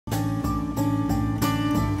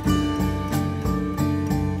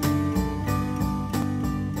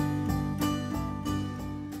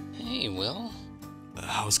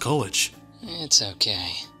how's college? It's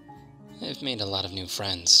okay. I've made a lot of new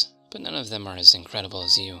friends, but none of them are as incredible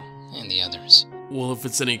as you and the others. Well, if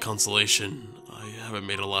it's any consolation, I haven't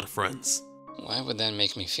made a lot of friends. Why would that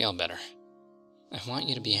make me feel better? I want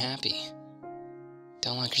you to be happy.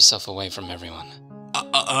 Don't lock yourself away from everyone.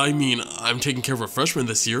 I mean, I'm taking care of a freshman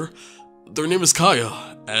this year. Their name is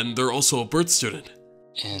Kaya, and they're also a birth student.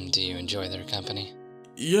 And do you enjoy their company?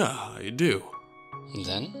 Yeah, I do.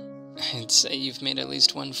 Then, I'd say you've made at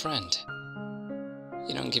least one friend.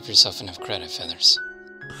 You don't give yourself enough credit, Feathers.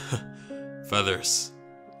 Feathers.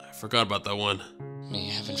 I forgot about that one.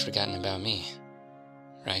 You haven't forgotten about me,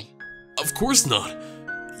 right? Of course not.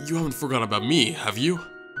 You haven't forgotten about me, have you?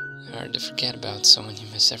 Hard to forget about someone you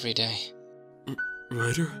miss every day.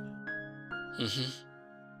 Ryder? Mm-hmm.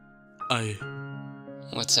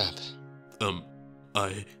 What's up?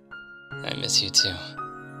 I miss you too.